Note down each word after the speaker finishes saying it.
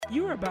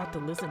You are about to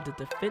listen to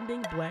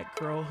Defending Black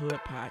Girlhood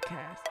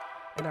podcast,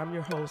 and I'm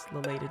your host,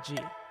 Laleda G.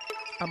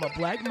 I'm a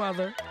black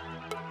mother.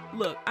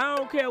 Look, I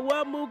don't care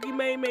what Mookie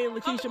May and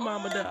Lakeisha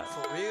mama does.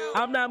 For real?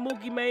 I'm not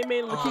Mookie May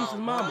and Lakeisha's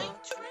mama.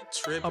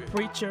 A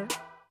preacher.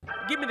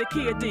 Give me the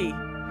kid D.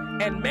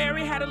 And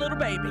Mary had a little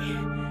baby,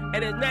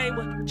 and his name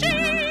was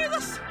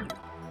Jesus.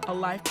 A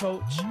life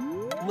coach.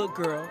 Look,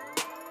 girl,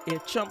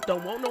 if Chump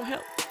don't want no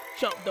help,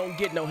 Chump don't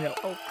get no help.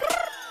 Oh,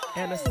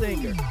 and a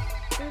singer.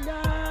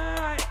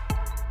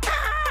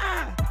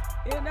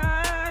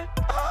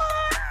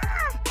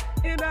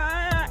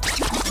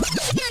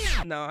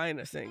 No, I ain't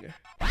a singer.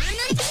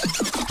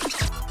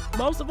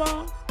 Most of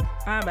all,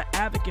 I'm an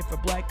advocate for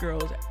black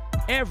girls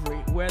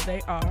everywhere they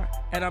are.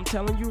 And I'm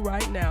telling you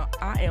right now,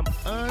 I am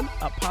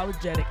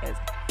unapologetic as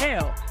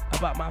hell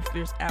about my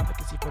fierce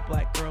advocacy for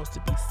black girls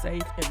to be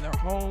safe in their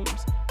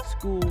homes,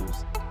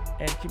 schools,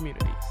 and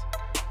communities.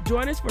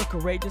 Join us for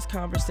courageous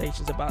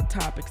conversations about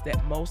topics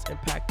that most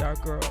impact our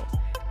girls,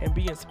 and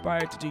be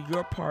inspired to do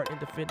your part in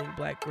defending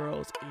black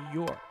girls in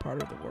your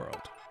part of the world.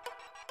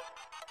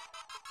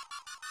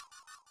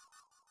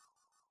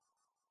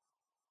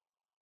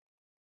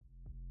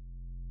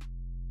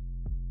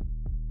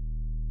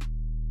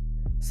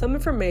 Some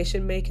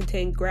information may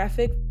contain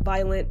graphic,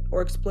 violent,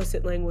 or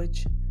explicit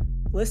language.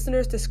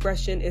 Listeners'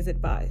 discretion is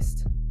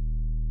advised.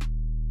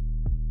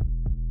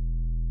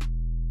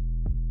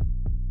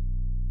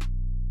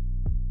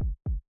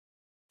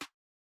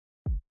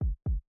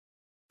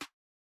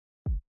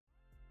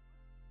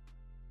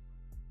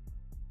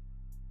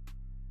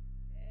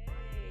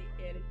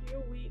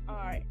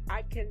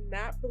 I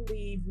cannot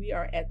believe we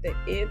are at the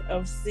end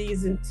of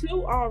season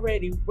 2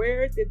 already.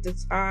 Where did the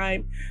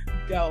time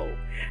go?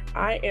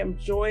 I am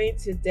joined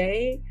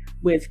today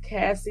with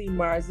Cassie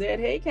Marzette.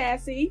 Hey,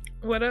 Cassie.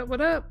 What up?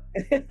 What up?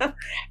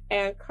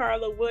 And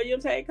Carla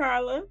Williams. Hey,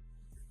 Carla.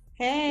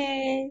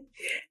 Hey.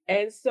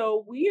 And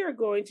so we are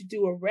going to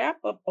do a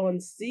wrap up on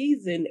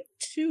season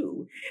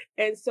 2.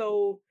 And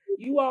so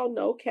you all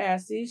know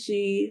Cassie.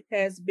 She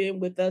has been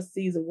with us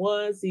season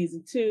 1,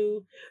 season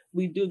 2.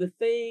 We do the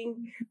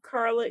thing.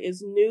 Carla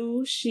is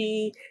new.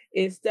 She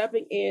is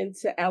stepping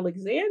into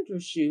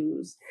Alexandra's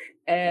shoes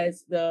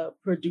as the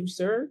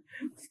producer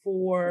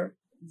for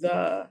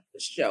the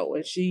show.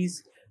 And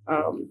she's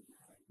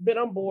been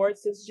on board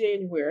since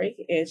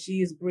January, and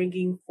she is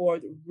bringing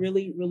forth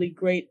really, really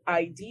great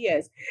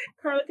ideas.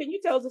 Carla, can you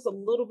tell us a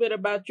little bit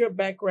about your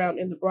background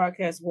in the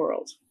broadcast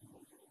world?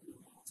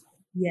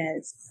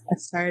 Yes, I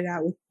started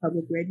out with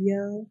public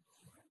radio,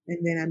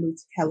 and then I moved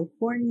to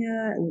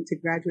California. I went to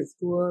graduate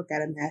school,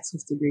 got a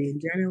master's degree in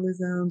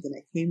journalism, then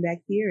I came back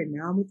here, and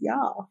now I'm with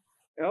y'all.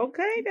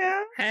 Okay,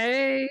 now.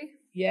 Hey.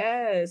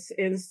 Yes,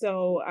 and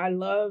so I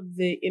love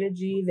the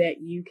energy that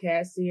you,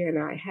 Cassie, and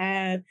I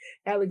have.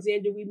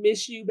 Alexandra, we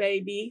miss you,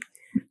 baby.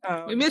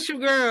 We miss you,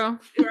 girl.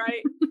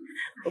 Right?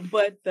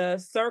 But the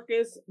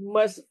circus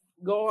must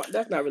go on.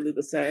 That's not really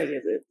the same,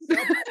 is it?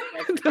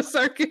 The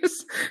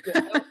circus.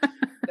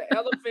 The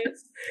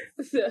elephants,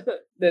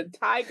 the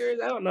tigers,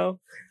 I don't know.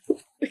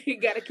 You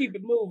got to keep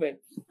it moving.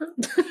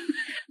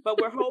 But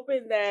we're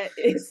hoping that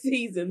in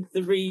season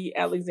 3,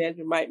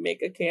 Alexandra might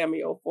make a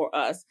cameo for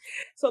us.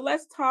 So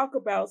let's talk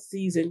about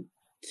season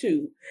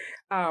 2.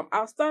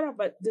 I'll start off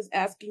by just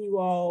asking you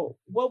all,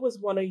 what was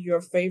one of your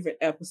favorite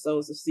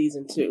episodes of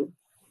season 2?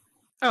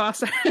 Oh, I'm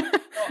sorry.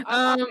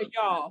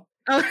 Y'all.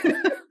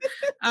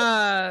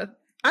 I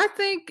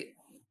think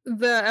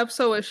the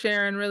episode with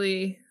Sharon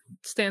really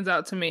stands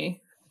out to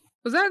me.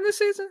 Was that in this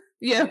season?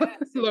 Yeah.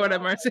 Yes, Lord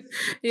have mercy.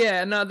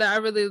 Yeah, no, that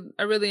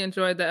I really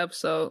enjoyed the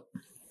episode.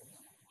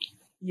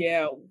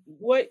 Yeah.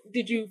 What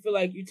did you feel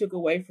like you took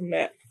away from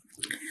that?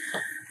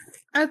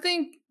 I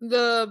think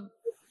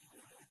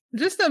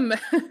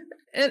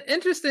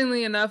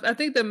interestingly enough, I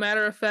think the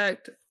matter of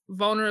fact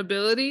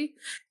vulnerability,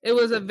 it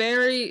was a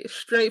very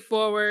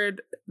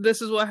straightforward,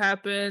 this is what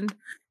happened,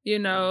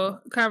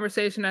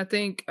 conversation. I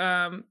think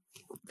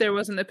there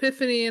was an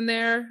epiphany in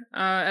there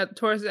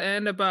towards the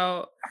end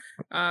about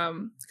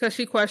because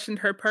she questioned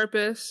her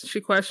purpose. She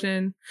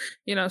questioned,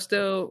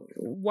 still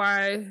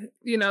why,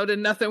 did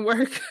nothing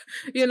work,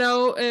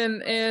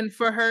 and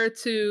for her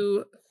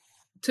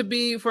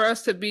for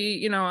us to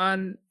be,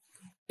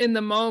 in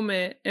the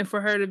moment, and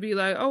for her to be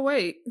like, oh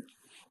wait,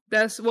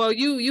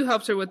 you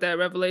helped her with that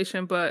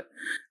revelation, but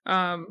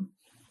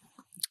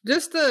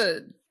just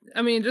the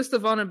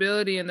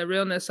vulnerability and the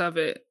realness of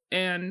it.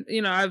 And,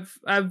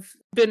 I've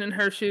been in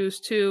her shoes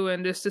too.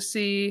 And just to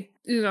see,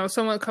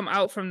 someone come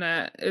out from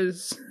that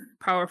is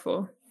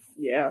powerful.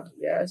 Yeah.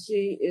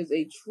 She is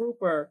a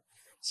trooper.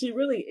 She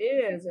really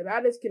is. And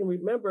I just can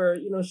remember,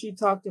 she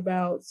talked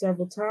about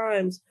several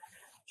times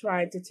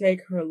trying to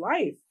take her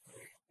life.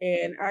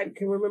 And I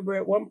can remember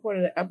at one point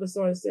in the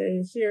episode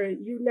saying,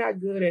 Sharon, you're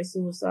not good at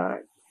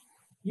suicide.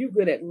 You're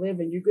good at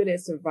living. You're good at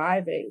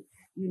surviving.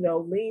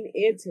 Lean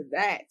into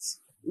that.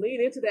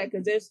 Lean into that,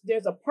 because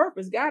there's a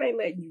purpose. God ain't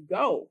letting you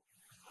go.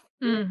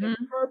 There's a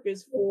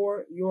purpose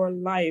for your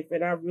life.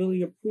 And I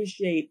really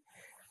appreciate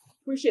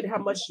appreciated how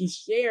much she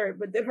shared,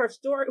 but then her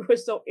story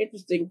was so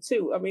interesting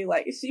too. I mean,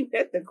 like she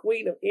met the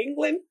Queen of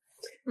England.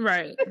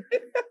 Right.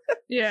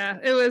 Yeah,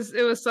 it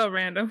was so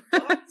random.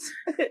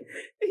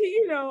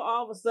 You know,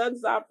 all of a sudden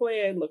start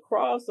playing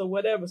lacrosse or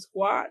whatever,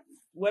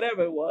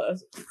 whatever it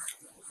was.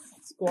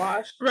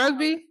 Squash.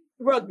 Rugby?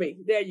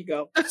 There you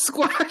go.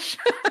 Squash.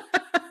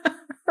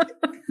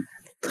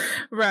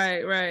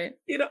 Right.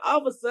 You know,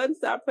 all of a sudden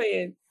start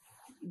playing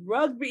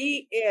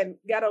rugby and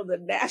got on the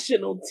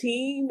national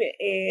team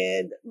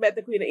and met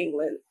the Queen of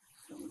England.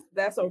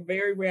 That's a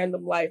very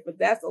random life, but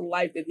that's a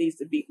life that needs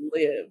to be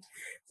lived.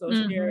 So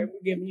Sharon,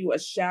 we're giving you a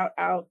shout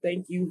out.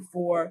 Thank you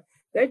for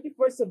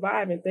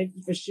surviving. Thank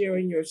you for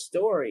sharing your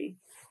story.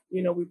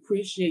 You know, we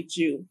appreciate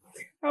you.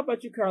 How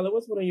about you, Carla?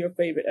 What's one of your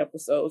favorite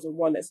episodes or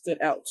one that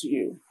stood out to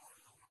you?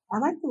 I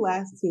like the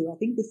last two. I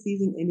think the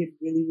season ended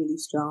really, really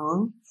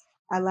strong.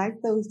 I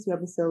like those 2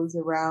 episodes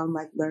around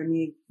like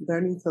learning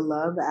to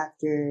love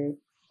after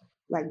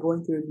like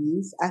going through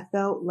abuse. I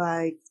felt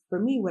like for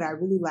me, what I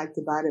really liked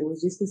about it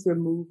was just this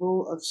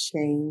removal of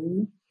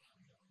shame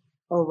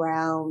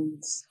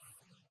around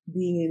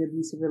being in an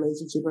abusive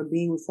relationship or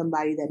being with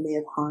somebody that may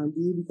have harmed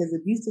you, because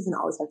abuse doesn't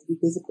always have to be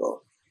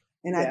physical.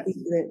 And I think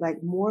that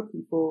like more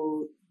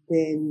people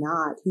than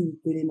not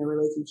who've been in a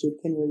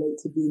relationship can relate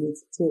to being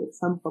to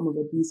some form of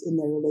abuse in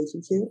their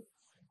relationship,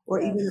 or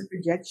even a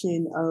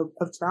projection of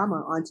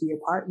trauma onto your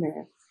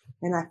partner.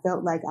 And I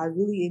felt like I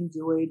really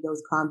enjoyed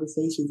those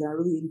conversations. I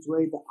really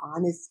enjoyed the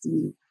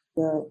honesty,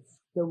 the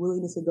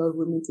willingness of those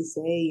women to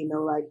say, you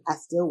know, like, I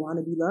still want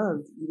to be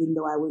loved, even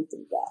though I went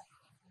through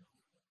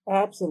that.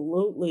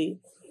 Absolutely.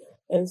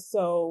 And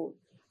so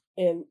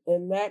in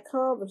that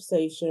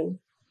conversation,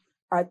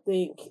 I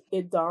think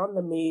it dawned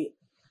on me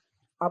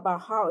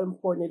about how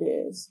important it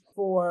is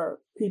for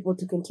people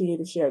to continue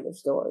to share their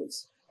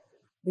stories,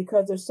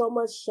 because there's so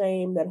much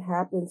shame that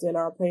happens in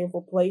our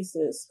painful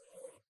places,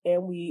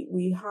 and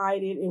we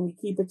hide it and we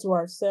keep it to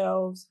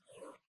ourselves.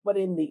 But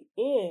in the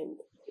end,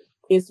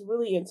 it's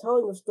really in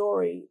telling the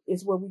story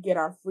is where we get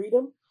our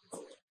freedom,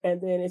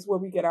 and then it's where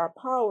we get our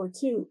power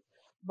too,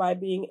 by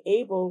being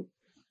able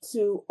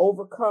to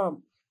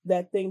overcome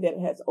that thing that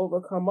has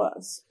overcome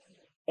us.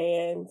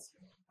 And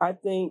I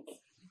think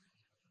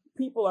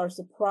people are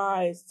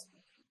surprised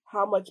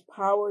how much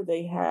power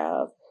they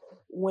have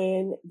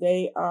when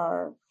they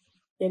are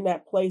in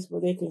that place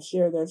where they can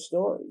share their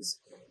stories.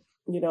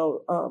 You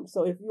know,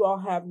 so if you all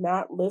have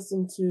not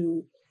listened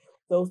to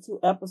those 2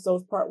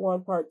 episodes, part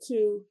 1, part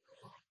 2,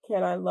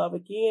 Can I Love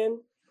Again?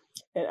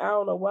 And I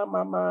don't know why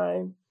my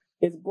mind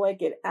is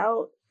blanket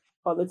out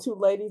on the 2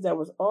 ladies that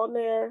was on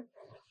there.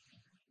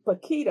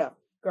 Paquita,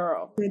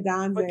 girl.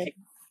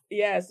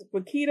 Yes,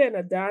 Paquita and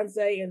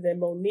Adonze, and then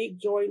Monique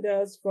joined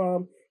us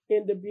from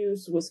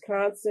Dubuque,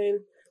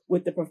 Wisconsin,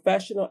 with the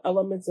professional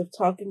elements of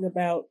talking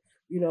about,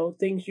 you know,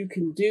 things you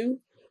can do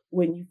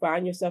when you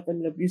find yourself in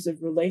an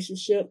abusive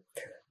relationship.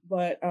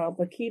 But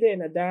Paquita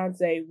and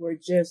Adonze were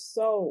just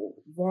so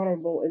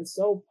vulnerable and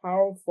so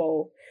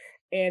powerful.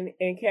 And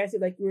Cassie,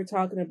 like you were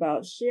talking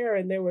about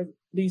Sharon, there were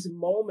these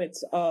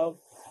moments of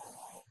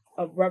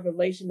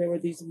revelation. There were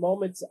these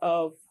moments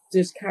of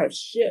just kind of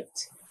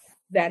shift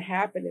that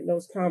happened in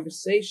those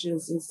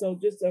conversations. And so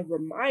just a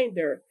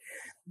reminder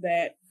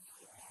that,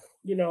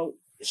 you know,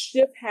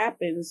 shift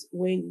happens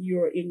when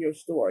you're in your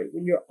story,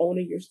 when you're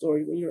owning your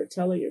story, when you're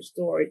telling your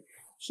story.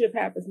 Shift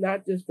happens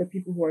not just for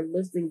people who are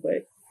listening,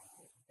 but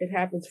it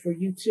happens for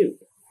you too.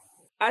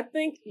 I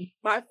think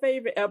my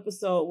favorite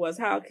episode was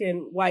How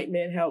Can White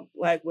Men Help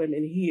Black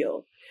Women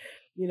Heal?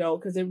 You know,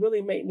 because it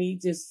really made me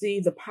just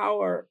see the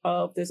power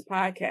of this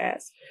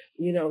podcast.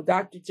 You know,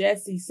 Dr.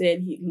 Jesse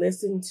said he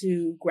listened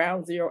to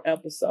Ground Zero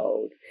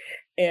episode,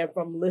 and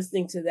from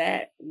listening to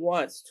that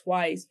once,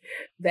 twice,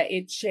 that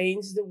it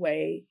changed the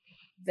way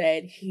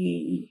that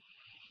he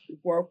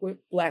worked with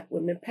Black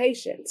women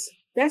patients.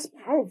 That's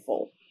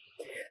powerful.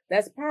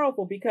 That's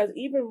powerful, because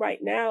even right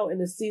now in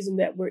the season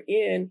that we're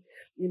in,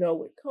 you know,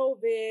 with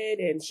COVID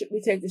and should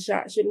we take the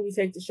shot? Shouldn't we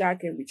take the shot?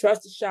 Can we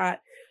trust the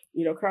shot?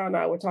 You know, Carl and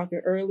I were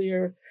talking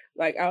earlier.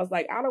 Like, I was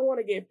like, I don't want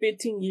to get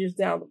 15 years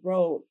down the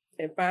road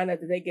and find out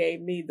that they gave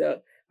me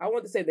I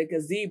want to say the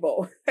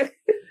gazebo.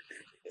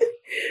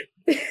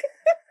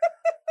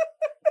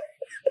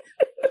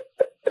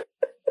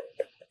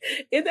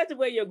 Is that the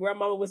way your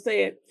grandmama was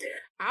saying?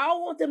 I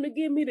don't want them to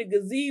give me the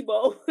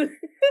gazebo.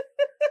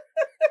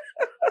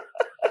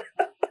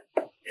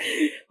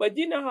 But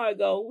you know how it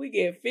goes. We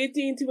get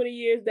 15, 20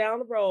 years down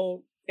the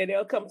road, and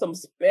there'll come some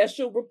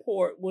special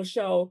report will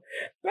show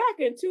back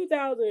in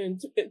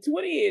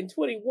 2020 and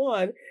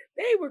 21,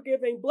 they were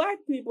giving Black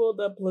people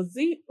the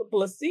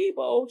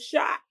placebo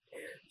shot.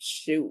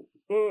 Shoot.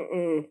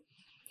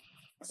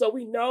 So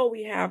we know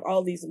we have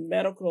all these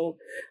medical,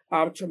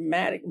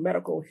 traumatic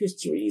medical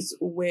histories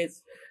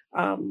with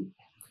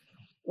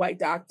white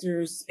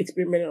doctors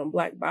experimenting on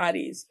Black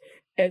bodies.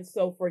 And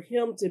so for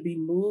him to be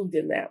moved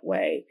in that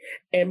way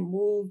and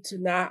moved to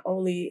not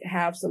only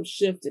have some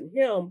shift in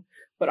him,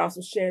 but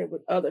also sharing it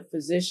with other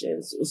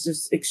physicians was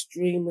just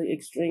extremely,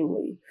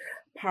 extremely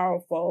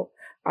powerful.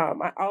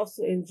 I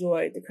also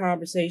enjoyed the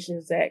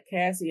conversations that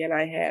Cassie and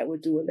I had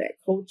with doing that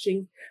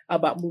coaching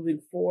about moving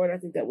forward. I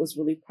think that was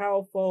really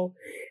powerful.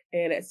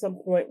 And at some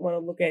point, want to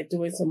look at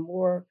doing some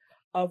more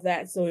of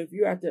that. So if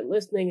you're out there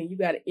listening and you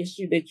got an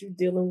issue that you're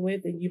dealing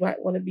with and you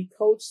might want to be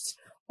coached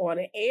on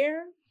the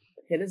air,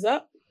 hit us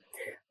up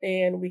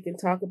and we can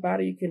talk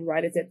about it. You can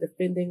write us at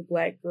Defending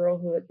Black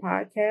Girlhood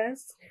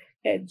Podcast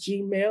at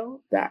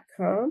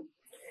gmail.com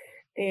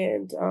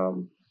and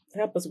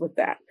help us with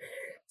that.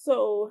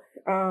 So,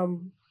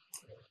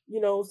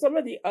 some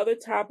of the other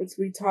topics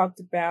we talked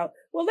about.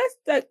 Well, let's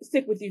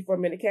stick with you for a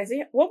minute,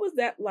 Cassie. What was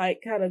that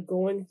like, kind of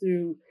going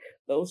through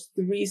those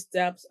 3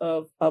 steps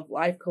of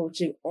life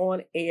coaching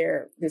on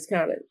air, just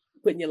kind of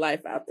putting your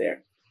life out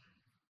there?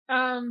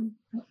 I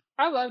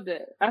loved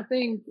it. I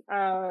think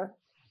I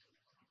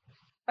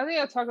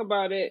talk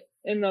about it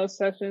in those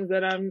sessions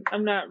that I'm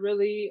not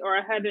really, or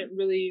I hadn't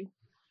really,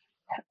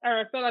 or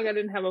I felt like I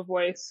didn't have a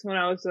voice when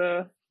I was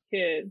a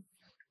kid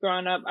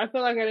growing up. I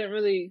feel like I didn't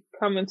really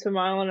come into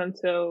my own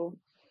until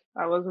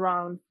I was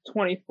around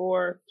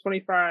 24,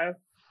 25.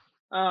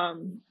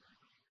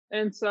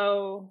 And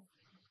so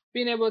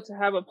being able to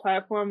have a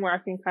platform where I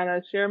can kind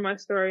of share my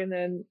story, and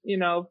then,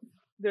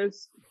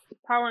 there's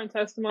power in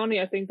testimony.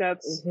 I think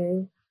that's,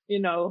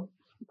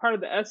 part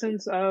of the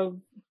essence of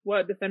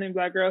what Defending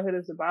Black Girlhood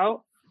is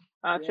about.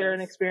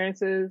 Sharing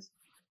experiences,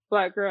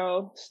 Black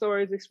girl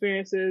stories,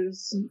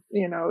 experiences,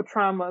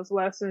 traumas,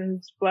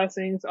 lessons,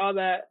 blessings, all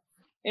that.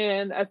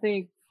 And I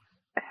think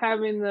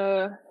having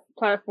the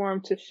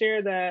platform to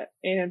share that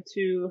and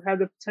to have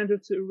the potential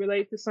to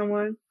relate to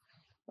someone,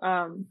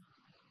 and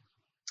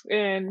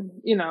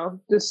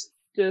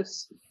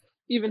just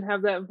even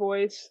have that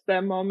voice,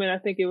 that moment, I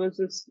think it was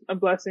just a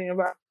blessing.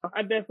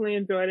 I definitely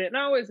enjoyed it, and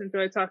I always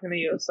enjoy talking to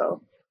you.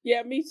 So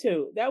yeah, me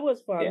too. That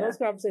was fun. Yeah. Those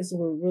conversations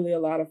were really a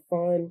lot of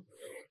fun,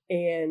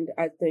 and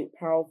I think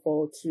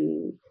powerful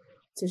to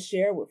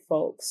share with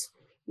folks.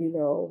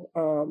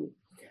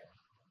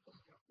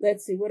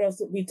 Let's see, what else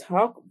did we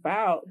talk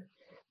about?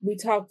 We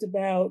talked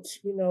about,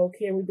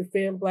 can we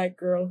defend Black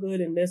girlhood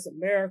in this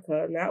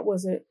America? And that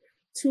wasn't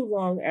too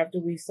long after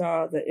we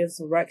saw the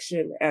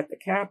insurrection at the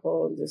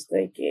Capitol, and just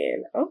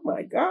thinking, oh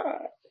my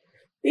God,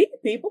 these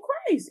people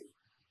crazy.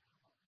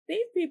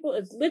 These people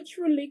is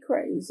literally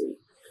crazy.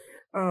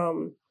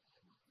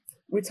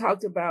 We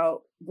talked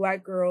about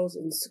Black girls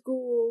in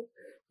school,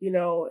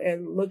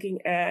 and looking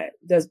at,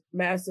 does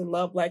Madison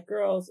love Black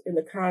girls in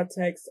the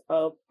context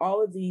of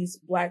all of these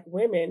Black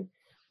women,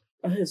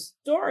 a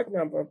historic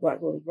number of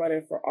Black women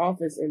running for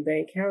office in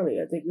Dane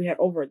County. I think we had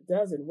over a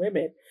dozen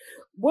women.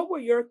 What were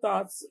your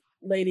thoughts,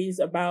 ladies,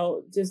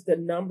 about just the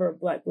number of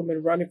Black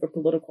women running for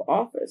political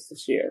office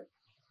this year?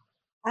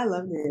 I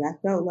loved it. I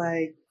felt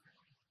like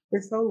for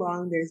so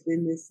long there's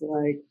been this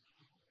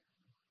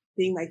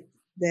thing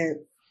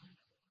that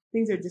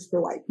things are just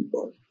for white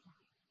people.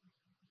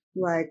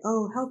 Like,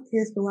 oh,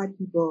 healthcare is for white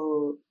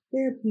people,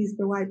 therapy is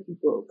for white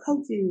people,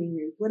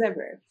 coaching,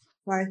 whatever.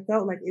 So I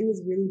felt like it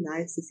was really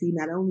nice to see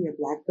not only a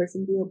Black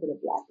person do it, but a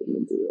Black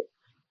woman do it.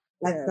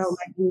 I felt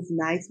like it was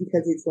nice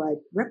because it's like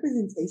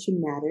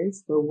representation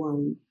matters, for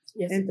one.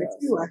 Yes, and for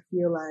two, I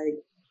feel like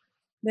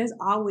there's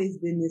always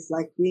been this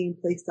being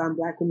placed on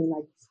Black women,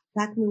 like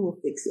Black women will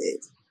fix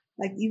it.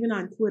 Like even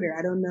on Twitter,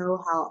 I don't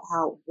know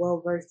how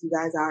well versed you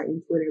guys are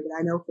in Twitter, but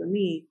I know for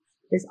me,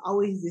 there's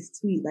always this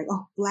tweet like,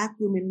 oh, Black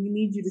women, we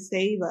need you to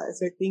save us,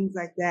 or things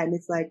like that. And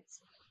it's like,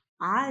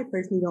 I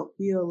personally don't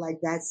feel like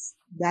that's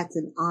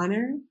an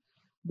honor,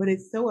 but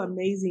it's so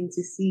amazing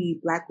to see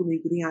Black women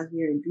getting out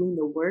here and doing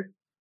the work.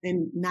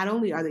 And not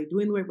only are they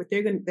doing the work, but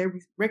they're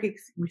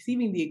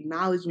receiving the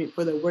acknowledgement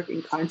for the work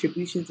and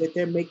contributions that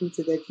they're making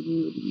to their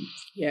communities.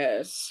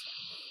 Yes.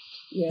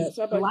 Yes.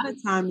 A lot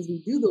of times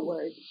we do the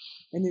work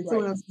and then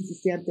someone else needs to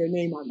stamp their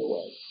name on the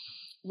work.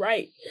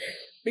 Right.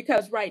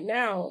 Because right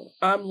now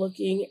I'm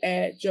looking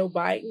at Joe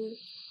Biden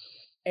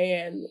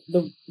and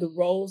the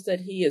roles that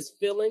he is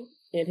filling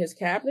in his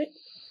cabinet,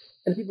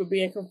 and people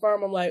being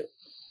confirmed. I'm like,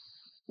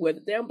 we're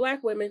the damn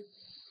Black women.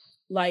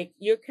 Like,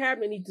 your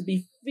cabinet needs to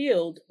be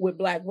filled with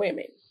Black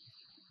women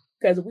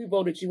because we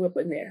voted you up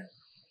in there,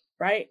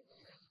 right?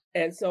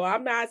 And so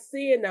I'm not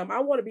seeing them.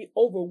 I want to be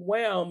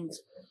overwhelmed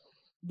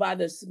by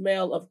the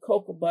smell of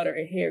cocoa butter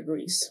and hair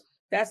grease.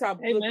 That's how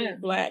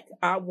Black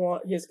I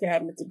want his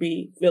cabinet to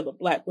be, filled with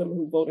Black women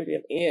who voted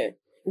him in.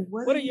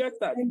 What are your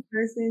thoughts? One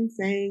person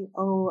saying,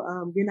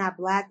 "Oh, you're not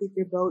Black if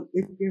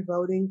you're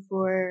voting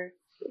for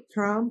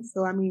Trump."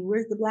 So I mean,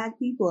 where's the Black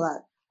people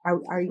at?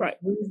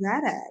 Where's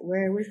that at?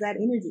 Where's that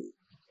energy?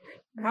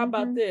 How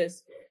about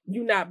this?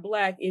 You're not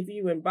Black if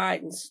you in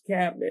Biden's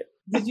cabinet.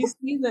 Did you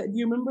see do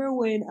you remember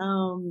when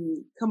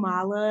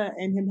Kamala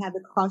and him had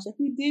the call? Like,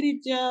 we did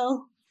it,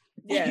 Joe.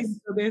 Yes.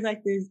 So there's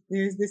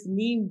this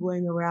meme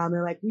going around.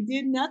 They're like, we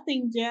did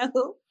nothing,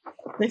 Joe.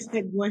 There's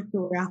that going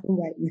around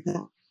right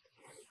now.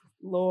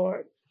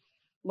 Lord,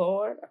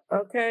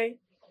 okay.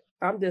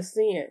 I'm just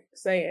saying,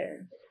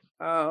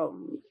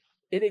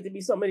 it needs to be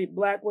so many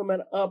Black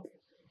women up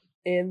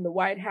in the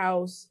White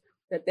House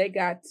that they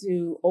got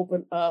to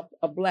open up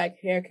a Black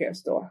hair care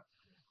store.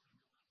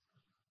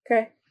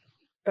 Okay,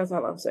 that's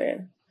all I'm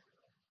saying.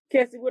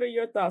 Cassie, what are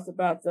your thoughts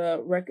about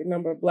the record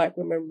number of Black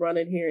women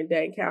running here in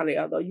Dane County?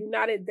 Although you're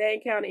not in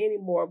Dane County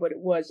anymore, but it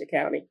was your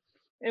county.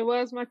 It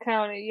was my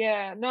county.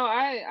 Yeah. No,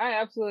 I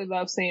absolutely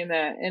love seeing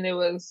that. And it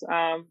was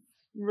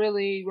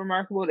really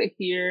remarkable to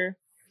hear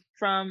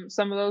from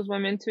some of those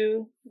women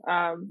too.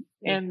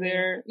 And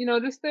their,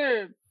 just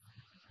their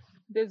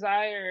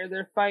desire,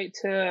 their fight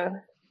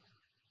to,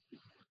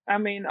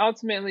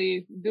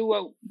 ultimately do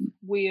what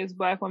we as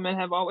Black women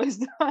have always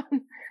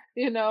done,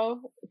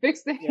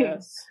 fix things.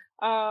 Yes.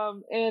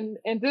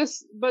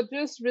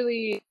 Just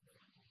really,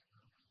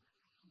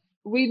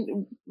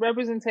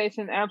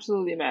 representation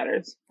absolutely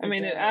matters.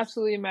 It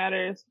absolutely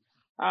matters.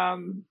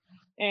 And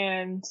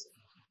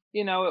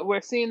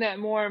we're seeing that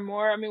more and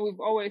more. We've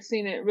always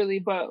seen it really,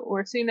 but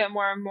we're seeing that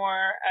more and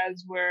more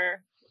as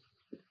we're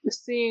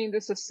seeing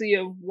just a sea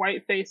of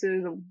white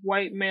faces, of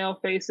white male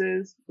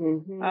faces,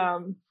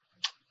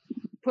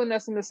 putting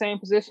us in the same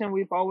position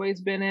we've always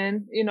been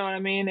in, you know what I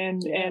mean?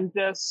 And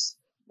just,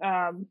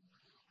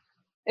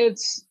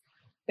 it's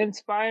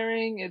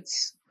inspiring.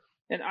 It's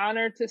an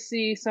honor to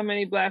see so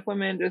many Black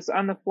women just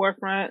on the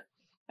forefront,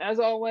 as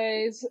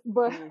always,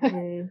 but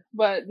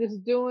but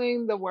just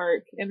doing the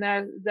work, and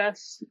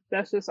that's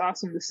just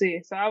awesome to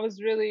see. So I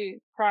was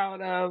really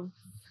proud of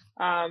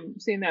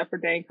seeing that for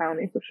Dane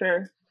County for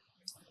sure.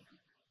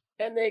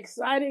 And the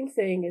exciting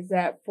thing is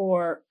that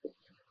for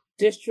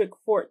District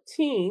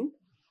 14,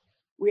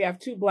 we have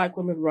 2 Black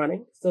women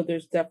running. So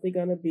there's definitely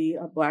going to be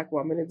a Black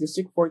woman in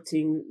District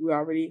 14.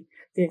 The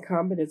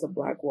incumbent is a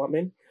Black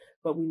woman,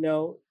 but we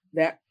know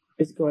that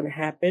is going to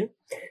happen.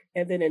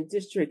 And then in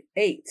District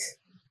 8,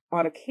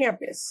 on a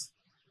campus,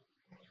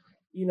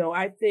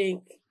 I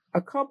think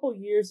a couple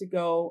years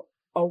ago,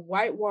 a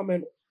white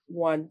woman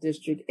won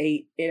District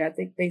 8. And I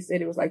think they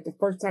said it was like the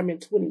first time in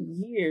 20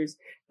 years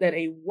that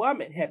a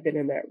woman had been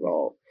in that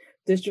role.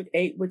 District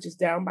 8, which is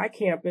down by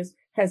campus,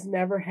 has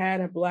never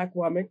had a Black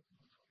woman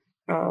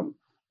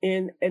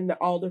in the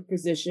alder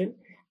position.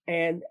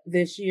 And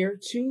this year,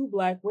 2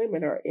 Black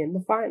women are in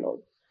the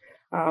final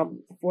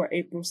for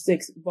April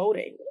 6th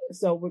voting.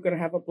 So we're going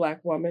to have a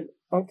Black woman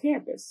on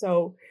campus.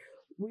 So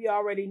we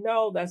already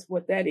know that's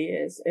what that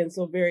is. And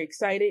so very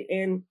excited.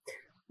 And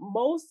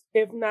most,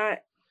 if not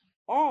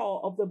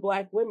all, of the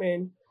Black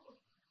women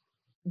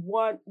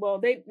won. Well,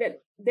 they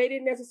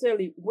didn't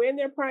necessarily win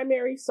their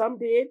primary. Some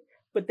did,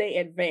 but they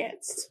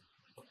advanced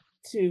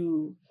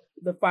to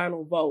the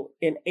final vote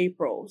in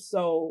April.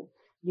 So,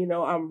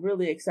 I'm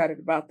really excited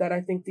about that.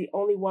 I think the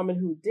only woman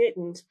who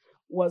didn't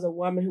was a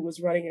woman who was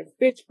running in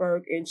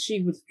Fitchburg, and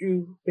she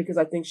withdrew because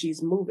I think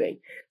she's moving.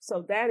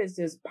 So that is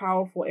just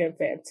powerful and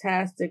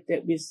fantastic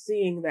that we're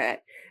seeing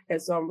that.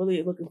 And so I'm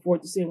really looking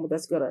forward to seeing what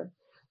that's going to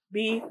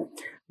be.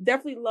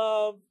 Definitely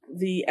love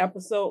the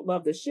episode.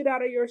 Love the shit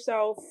out of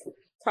yourself.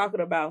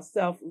 Talking about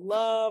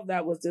self-love.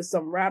 That was just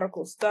some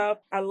radical stuff.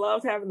 I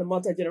loved having the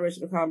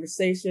multi-generational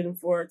conversation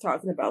for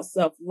talking about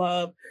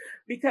self-love,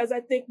 because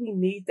I think we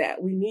need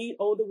that. We need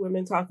older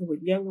women talking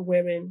with younger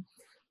women.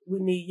 We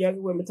need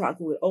younger women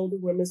talking with older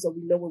women, so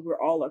we know where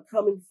we're all are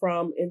coming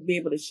from and be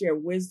able to share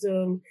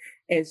wisdom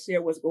and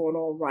share what's going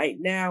on right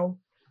now,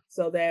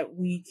 so that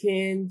we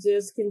can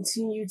just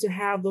continue to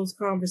have those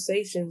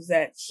conversations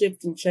that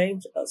shift and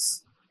change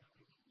us.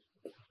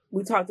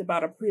 We talked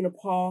about Aprina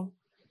Paul.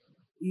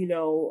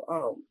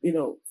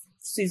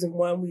 Season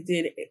 1, we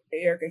did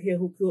Erica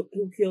Hill,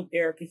 who killed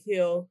Erica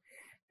Hill,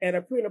 and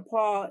Aprina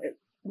Paul,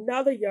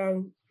 another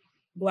young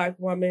Black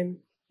woman,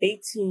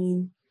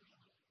 18,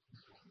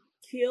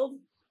 lived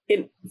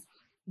in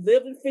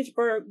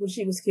Fitchburg when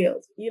she was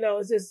killed.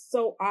 It's just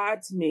so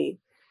odd to me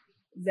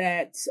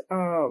that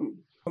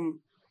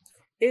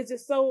it's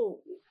just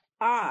so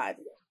odd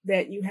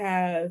that you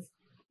have,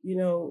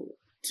 2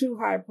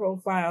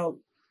 high-profile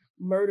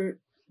murdered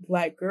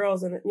Black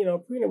girls, and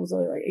Aprina was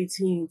only like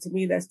 18. To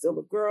me, that's still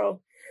a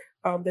girl.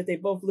 That they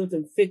both lived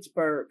in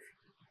Fitchburg.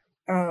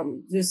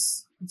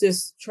 Just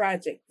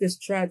tragic.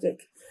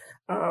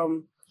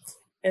 And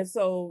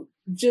so,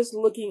 just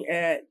looking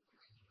at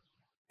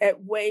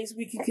ways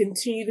we can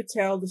continue to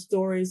tell the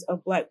stories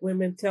of Black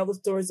women, tell the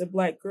stories of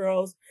Black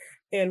girls.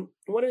 And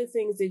one of the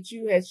things that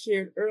you had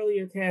shared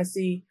earlier,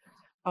 Cassie,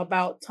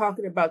 about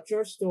talking about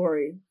your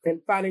story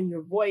and finding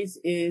your voice,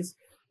 is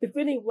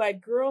defending Black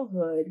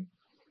girlhood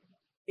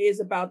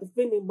is about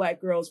defending Black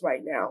girls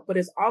right now, but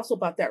it's also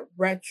about that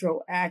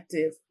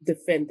retroactive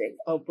defending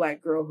of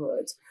Black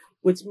girlhoods,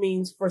 which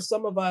means for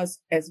some of us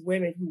as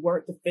women who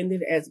weren't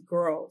defended as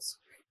girls,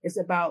 it's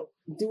about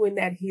doing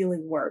that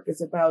healing work.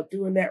 It's about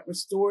doing that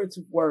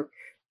restorative work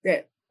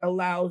that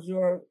allows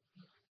your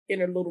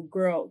inner little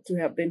girl to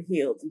have been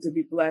healed and to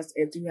be blessed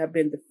and to have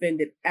been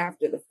defended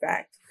after the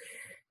fact.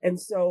 And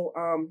so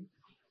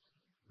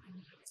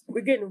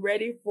we're getting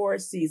ready for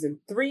season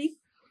 3.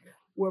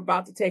 We're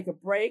about to take a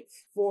break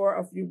for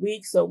a few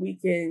weeks so we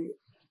can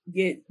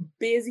get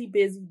busy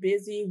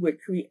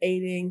with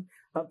creating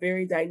a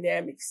very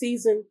dynamic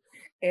season.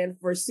 And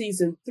for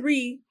season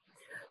 3,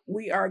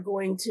 we are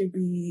going to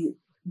be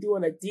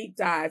doing a deep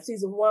dive.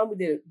 Season 1, we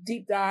did a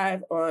deep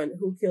dive on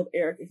who killed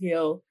Erica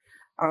Hill.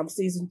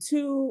 Season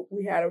 2,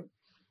 we had a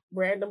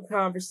random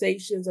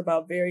conversations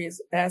about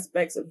various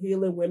aspects of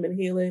healing, women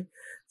healing,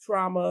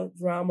 trauma,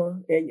 drama,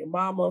 and your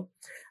mama.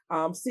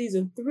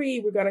 Season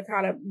 3, we're going to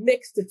kind of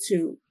mix the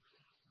two.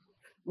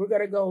 We're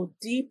going to go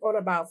deep on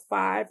about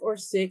 5 or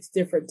 6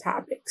 different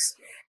topics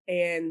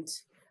and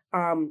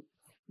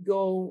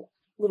go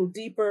a little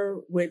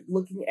deeper with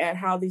looking at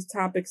how these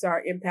topics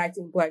are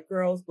impacting Black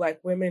girls, Black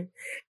women,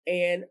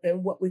 and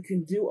what we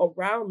can do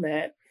around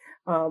that.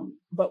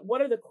 But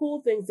one of the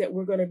cool things that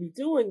we're going to be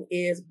doing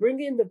is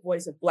bringing the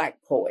voice of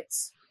Black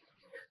poets.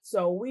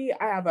 So we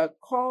have a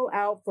call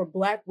out for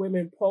Black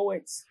women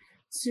poets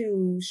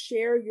to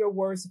share your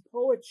words of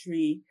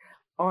poetry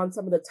on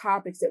some of the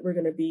topics that we're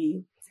going to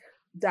be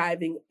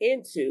diving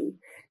into.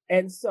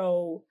 And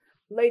so,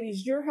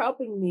 ladies, you're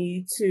helping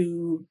me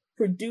to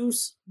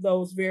produce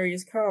those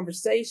various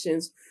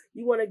conversations.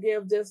 You want to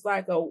give just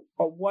like a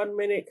 1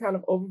 minute kind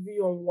of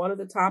overview on one of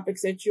the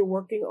topics that you're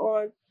working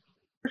on?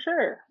 For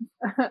sure.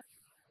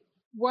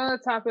 One of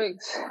the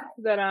topics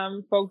that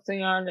I'm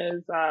focusing on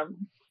is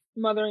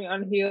mothering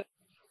unhealed.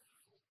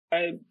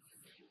 I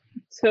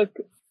took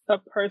a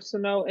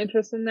personal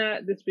interest in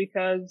that just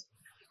because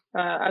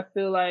I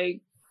feel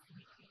like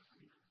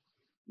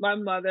my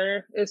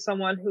mother is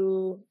someone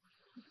who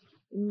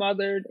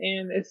mothered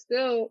and is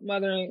still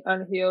mothering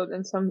unhealed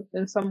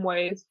in some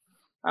ways.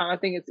 I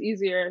think it's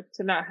easier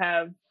to not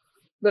have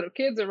little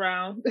kids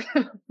around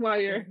while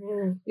you're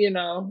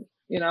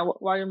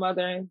while you're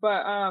mothering.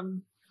 But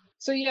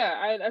so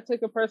yeah, I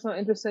took a personal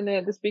interest in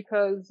it just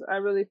because I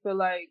really feel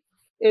like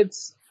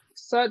it's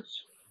such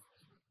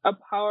a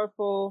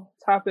powerful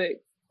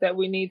topic that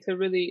we need to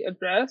really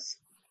address.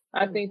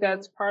 I think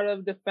that's part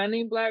of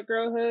defending Black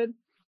girlhood.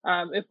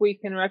 If we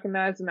can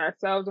recognize in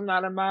ourselves, I'm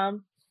not a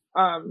mom,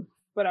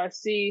 but I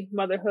see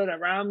motherhood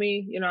around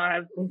me. I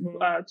have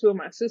 2 of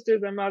my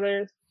sisters are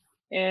mothers,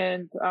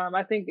 and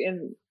I think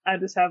I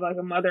just have like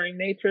a mothering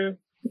nature.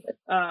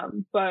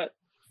 But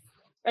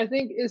I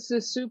think it's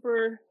just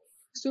super,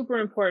 super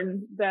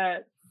important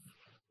that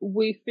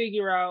we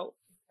figure out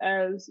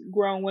as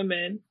grown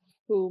women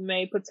who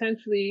may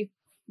potentially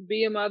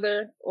be a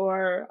mother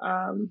or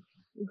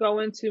go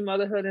into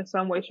motherhood in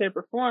some way, shape,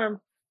 or form,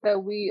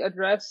 that we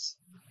address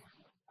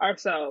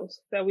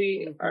ourselves, that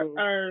we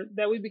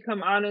that we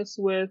become honest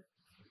with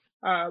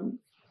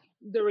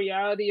the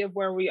reality of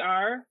where we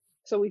are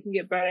so we can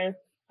get better.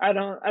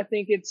 I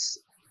think it's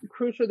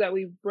crucial that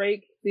we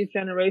break these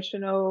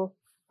generational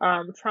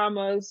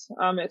traumas.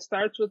 It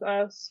starts with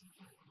us,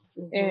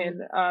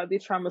 and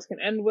these traumas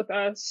can end with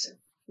us.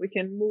 We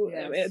can move.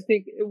 Yes. I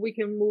think we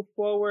can move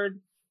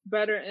forward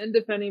better in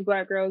defending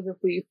Black girls if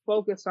we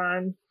focus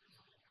on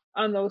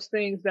those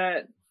things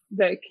that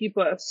keep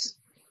us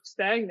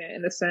stagnant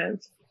in a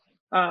sense.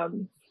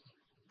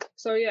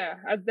 So yeah,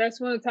 that's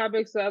one of the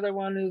topics. The other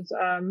one is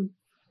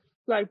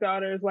Black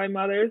daughters, white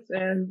mothers,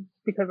 and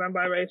because I'm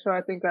biracial,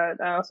 I think I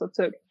also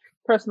took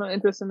personal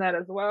interest in that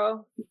as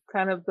well.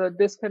 Kind of the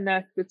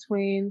disconnect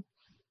between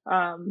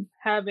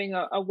having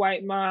a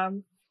white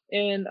mom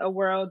in a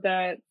world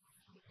that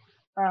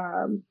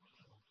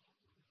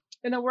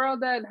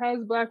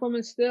has Black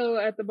women still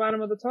at the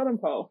bottom of the totem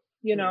pole,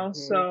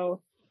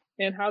 so,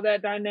 and how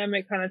that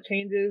dynamic kind of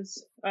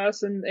changes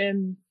us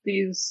and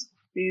these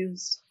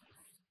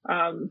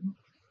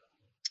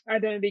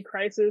identity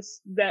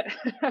crisis that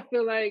I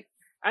feel like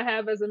I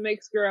have as a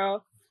mixed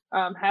girl,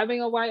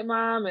 having a white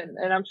mom,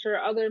 and I'm sure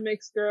other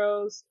mixed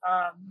girls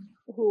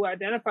who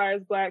identify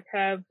as Black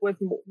have with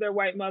their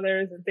white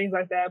mothers and things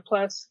like that,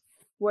 plus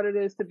what it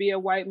is to be a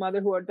white mother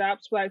who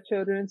adopts Black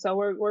children. So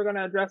we're going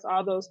to address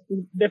all those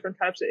different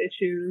types of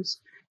issues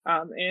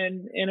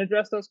and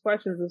address those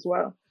questions as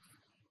well.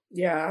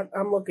 Yeah,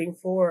 I'm looking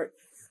forward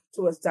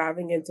to us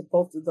diving into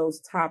both of those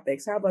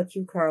topics. How about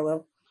you,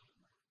 Carla?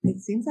 It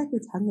seems like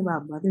we're talking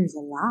about mothers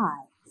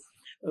alive.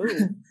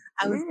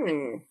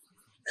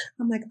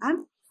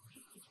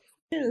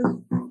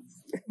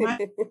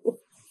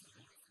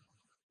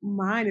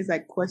 Mine is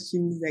like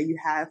questions that you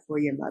have for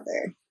your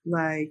mother.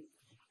 Like,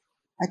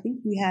 I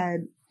think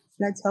should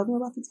I tell them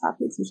about the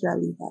topics or should I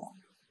leave that out?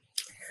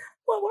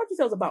 Well, why don't you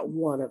tell us about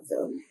one of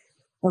them?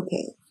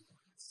 Okay.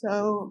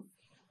 So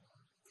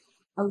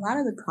a lot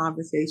of the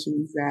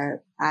conversations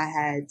that I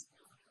had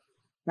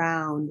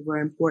found were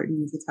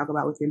important to talk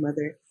about with your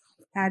mother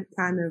had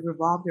kind of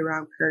revolved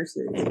around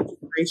curses,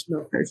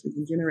 generational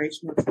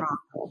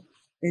trauma,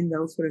 and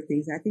those sort of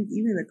things. And I think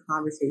even the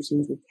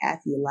conversations with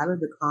Kathy, a lot of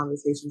the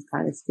conversations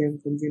kind of stem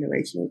from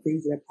generational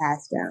things that are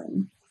passed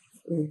down.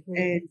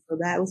 And so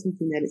that was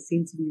something that it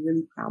seemed to be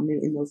really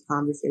prominent in those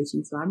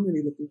conversations. So I'm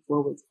really looking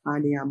forward to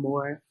finding out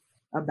more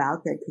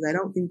about that, because I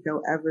don't think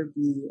there'll ever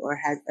be or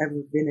has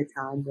ever been a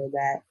time where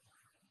that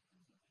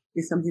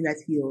is something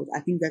that's healed.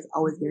 I think that's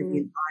always going to be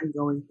an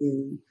ongoing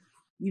thing.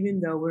 Even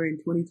though we're in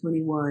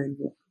 2021,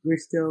 we're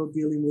still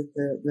dealing with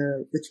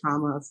the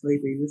trauma of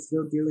slavery. We're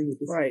still dealing with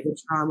the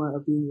trauma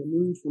of being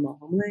removed from our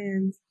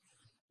homelands,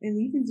 and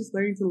even just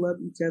learning to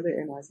love each other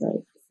and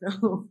ourselves.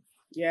 So,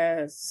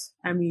 yes.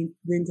 I mean,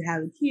 then to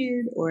have a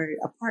kid or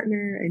a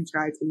partner and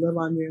try to love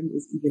on them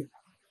is even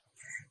harder.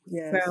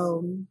 Yes.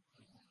 So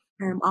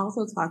I'm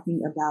also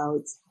talking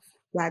about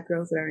Black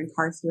girls that are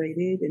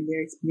incarcerated and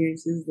their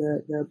experiences.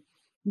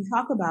 We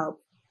talk about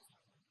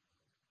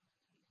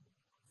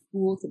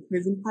school to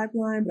prison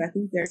pipeline, but I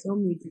think there are so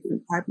many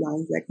different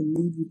pipelines that can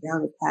lead you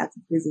down a path to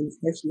prison,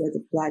 especially as a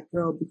Black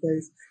girl,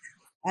 because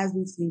as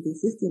we've seen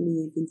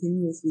consistently and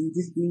continuously,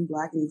 just being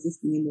Black and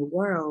existing in the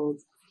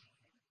world,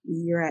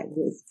 you're at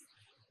risk.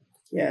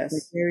 Yes.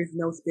 Like, there is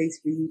no space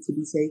for you to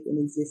be safe and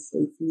exist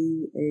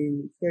safely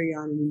and carry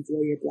on and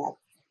enjoy your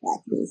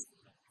Blackness.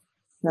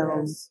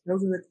 So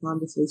those are the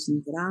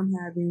conversations that I'm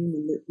having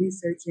and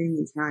researching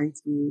and trying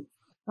to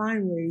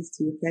find ways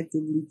to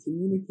effectively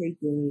communicate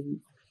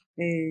them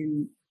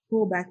and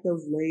pull back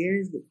those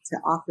layers to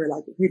offer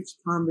like rich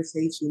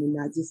conversation and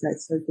not just that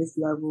surface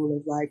level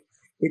of like,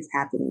 it's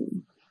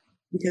happening.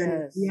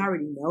 Because we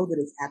already know that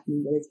it's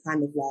happening, but it's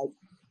kind of like,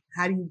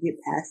 how do you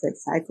get past that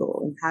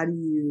cycle?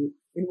 And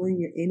and when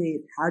you're in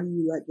it, how do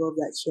you let go of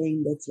that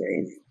shame that you're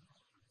in it?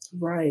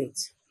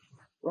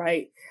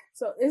 Right.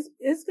 So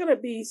it's going to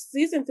be,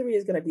 season 3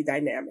 is going to be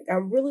dynamic.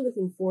 I'm really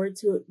looking forward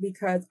to it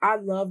because I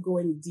love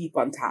going deep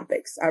on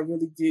topics. I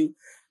really do.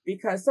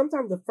 Because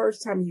sometimes the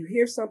first time you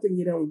hear something,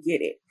 you don't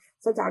get it.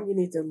 Sometimes you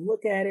need to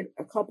look at it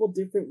a couple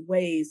different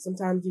ways.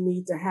 Sometimes you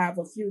need to have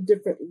a few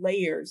different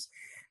layers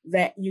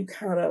that you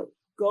kind of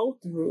go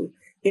through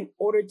in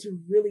order to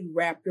really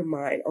wrap your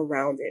mind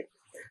around it.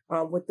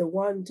 With the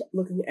one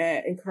looking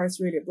at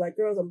incarcerated Black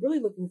girls, I'm really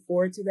looking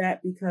forward to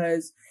that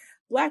because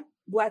Black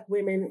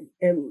women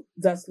and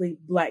thusly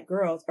Black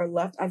girls are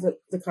left out of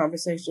the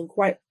conversation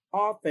quite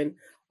often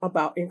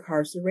about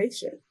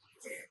incarceration.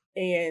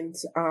 And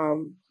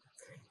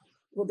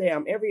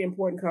every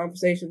important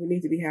conversation we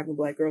need to be having,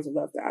 Black girls are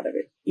left out of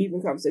it,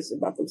 even conversations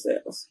about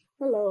themselves.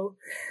 Hello.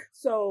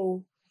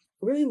 So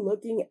really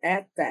looking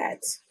at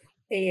that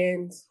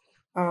and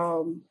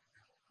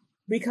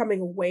becoming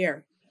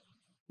aware,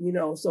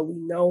 so we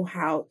know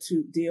how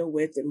to deal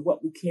with and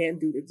what we can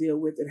do to deal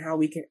with and how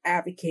we can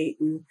advocate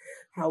and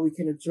how we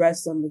can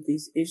address some of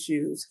these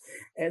issues.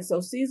 And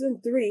so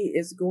season 3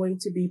 is going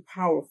to be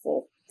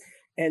powerful.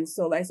 And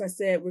so, as I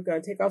said, we're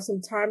going to take off some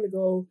time to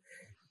go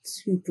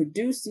to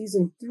produce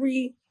season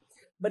 3.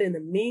 But in the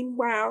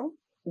meanwhile,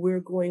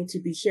 we're going to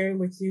be sharing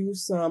with you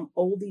some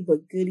oldie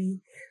but goodie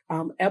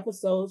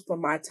episodes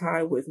from my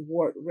time with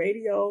Ward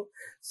Radio.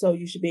 So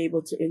you should be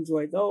able to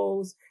enjoy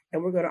those.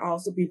 And we're going to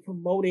also be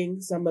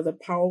promoting some of the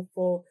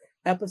powerful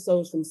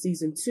episodes from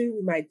season 2.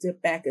 We might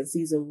dip back in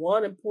season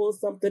 1 and pull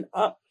something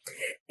up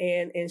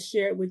and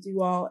share it with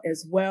you all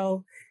as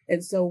well.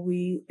 And so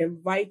we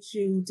invite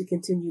you to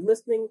continue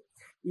listening.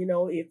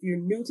 If you're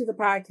new to the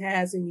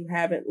podcast and you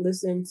haven't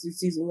listened to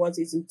season 1,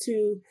 season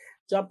 2,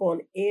 jump on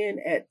in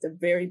at the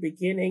very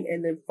beginning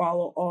and then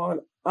follow on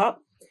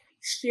up.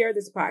 Share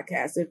this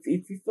podcast.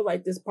 If you feel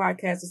like this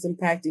podcast is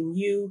impacting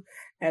you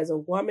as a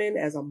woman,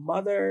 as a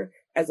mother,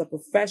 as a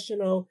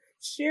professional,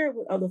 share it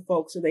with other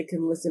folks so they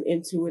can listen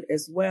into it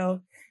as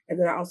well. And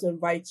then I also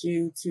invite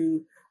you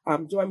to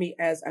join me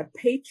as a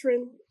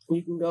patron.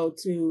 You can go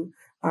to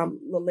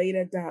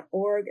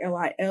lilada.org,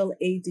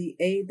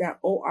 LILADA.org,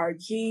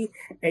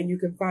 and you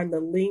can find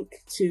the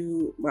link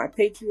to my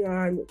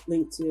Patreon,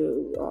 link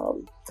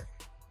to,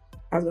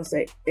 I was going to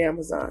say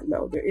Amazon.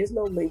 No, there is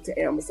no link to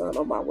Amazon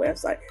on my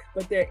website,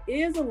 but there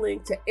is a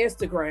link to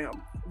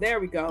Instagram. There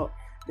we go.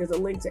 There's a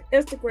link to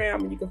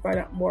Instagram, and you can find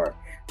out more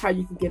how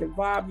you can get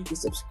involved. You can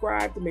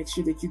subscribe to make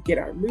sure that you get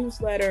our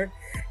newsletter,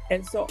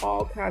 and so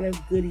all kind of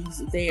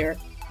goodies there.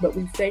 But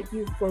we thank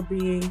you for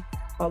being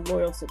a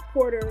loyal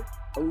supporter,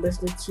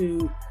 listening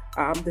to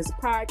this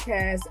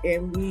podcast,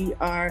 and we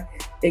are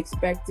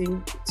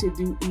expecting to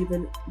do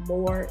even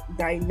more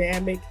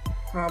dynamic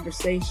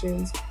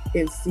conversations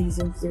in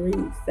season 3.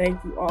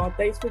 Thank you all.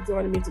 Thanks for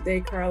joining me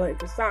today, Carla and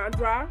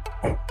Cassandra.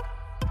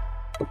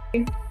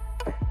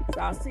 So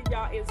I'll see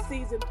y'all in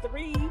season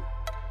 3.